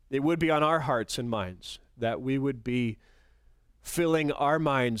it would be on our hearts and minds, that we would be filling our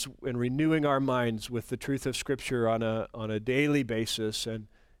minds and renewing our minds with the truth of Scripture on a daily basis, and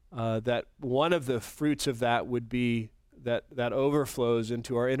that one of the fruits of that would be that overflows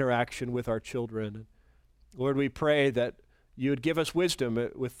into our interaction with our children. Lord, we pray that you would give us wisdom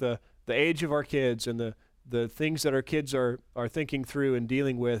with the age of our kids and the things that our kids are thinking through and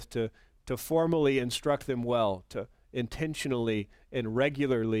dealing with, to formally instruct them well, to intentionally and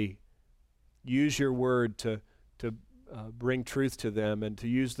regularly use your word to bring truth to them, and to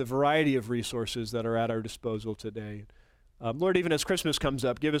use the variety of resources that are at our disposal today. Lord, even as Christmas comes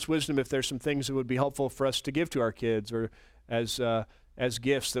up, give us wisdom if there's some things that would be helpful for us to give to our kids, or as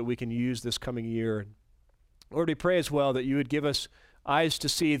gifts that we can use this coming year. And Lord, we pray as well that you would give us eyes to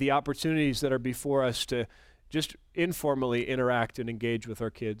see the opportunities that are before us to just informally interact and engage with our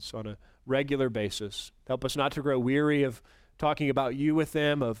kids on a regular basis. Help us not to grow weary of talking about you with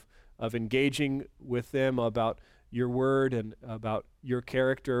them, of engaging with them about your word and about your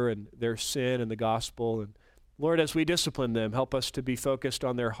character and their sin and the gospel. And Lord, as we discipline them, help us to be focused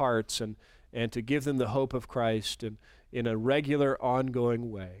on their hearts and to give them the hope of Christ and in a regular,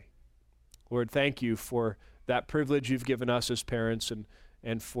 ongoing way. Lord, thank you for that privilege you've given us as parents,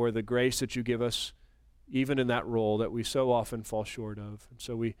 and for the grace that you give us even in that role that we so often fall short of. And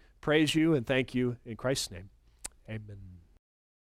so we praise you and thank you in Christ's name. Amen.